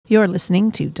You're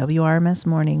listening to WRMS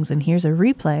Mornings, and here's a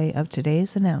replay of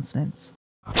today's announcements.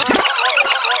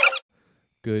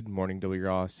 Good morning,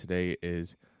 WROS. Today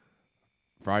is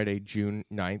Friday, June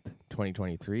 9th,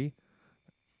 2023,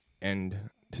 and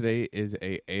today is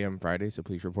a AM Friday, so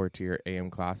please report to your AM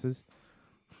classes.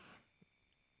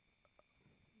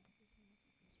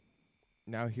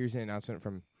 Now here's an announcement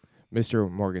from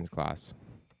Mr. Morgan's class.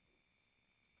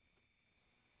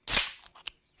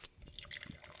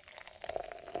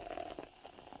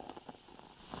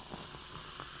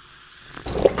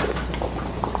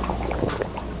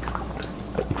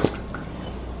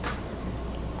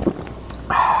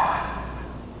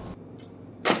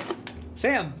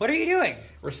 Sam, what are you doing?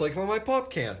 Recycling my pop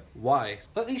can. Why?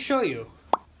 Let me show you.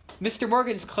 Mr.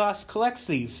 Morgan's class collects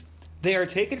these. They are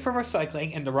taken from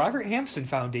recycling and the Robert Hampson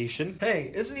Foundation.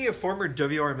 Hey, isn't he a former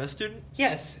WRMS student?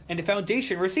 Yes, and the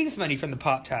foundation receives money from the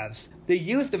pop tabs. They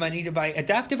use the money to buy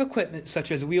adaptive equipment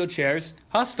such as wheelchairs,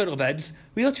 hospital beds,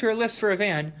 wheelchair lifts for a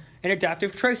van, and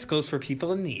adaptive tricycles for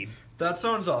people in need. That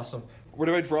sounds awesome. Where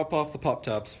do I drop off the pop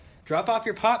tabs? Drop off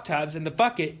your pop tabs in the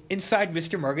bucket inside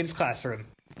Mr. Morgan's classroom.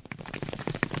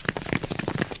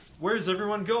 Where's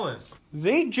everyone going?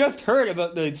 They just heard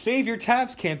about the Save Your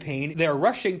Tabs campaign. They are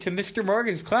rushing to Mr.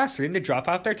 Morgan's classroom to drop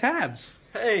off their tabs.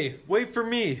 Hey, wait for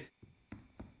me.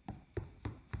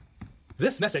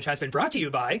 This message has been brought to you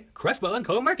by Cresswell &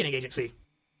 Co. Marketing Agency.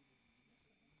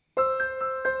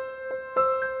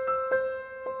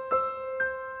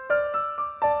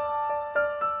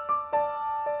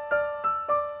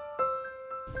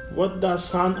 What the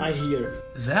sound I hear?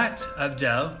 That,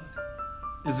 Abdel,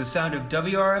 is the sound of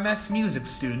WRMS music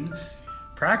students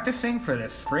practicing for the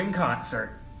spring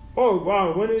concert. Oh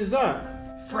wow, when is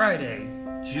that? Friday,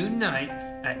 June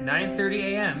 9th at 9:30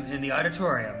 a.m. in the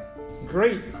auditorium.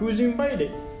 Great, who's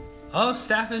invited? All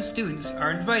staff and students are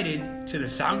invited to the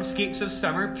Soundscapes of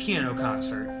Summer piano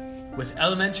concert, with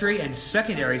elementary and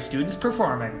secondary students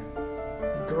performing.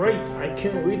 Great, I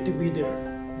can't wait to be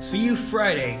there. See you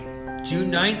Friday,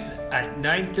 June 9th at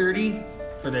 9:30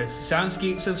 for the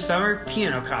Soundscapes of Summer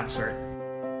piano concert.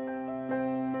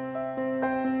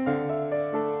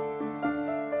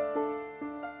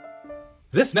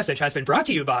 This message has been brought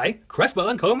to you by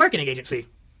Cresswell & Co. Marketing Agency.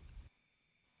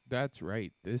 That's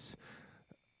right. The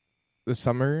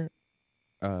summer,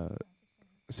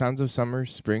 Sounds of Summer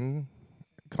spring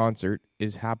concert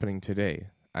is happening today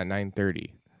at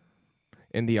 9:30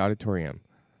 in the auditorium.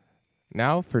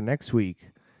 Now for next week,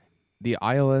 the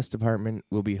ILS department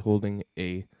will be holding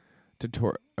a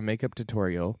makeup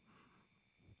tutorial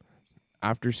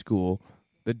after school.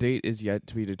 The date is yet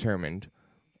to be determined.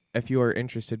 If you are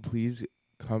interested, please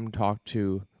go talk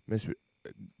to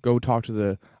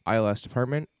the ILS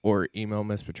department or email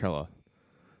Miss Petrella.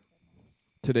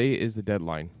 Today is the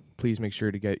deadline. Please make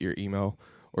sure to get your email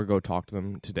or go talk to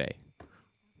them today.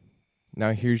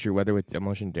 Now here's your weather with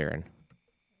Demolition Darren.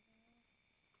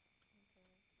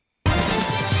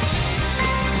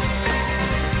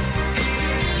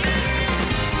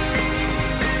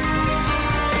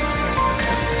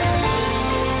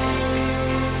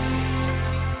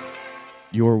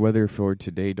 Your weather for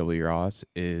today, WROS,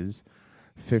 is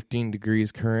 15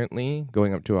 degrees currently,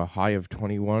 going up to a high of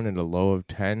 21 and a low of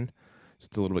 10. So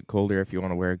it's a little bit colder. If you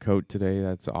want to wear a coat today,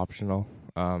 that's optional.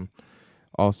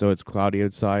 Also, it's cloudy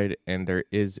outside, and there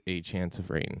is a chance of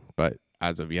rain. But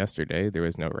as of yesterday, there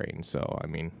was no rain. So,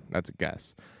 that's a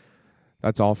guess.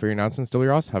 That's all for your announcements,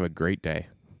 WROS. Have a great day.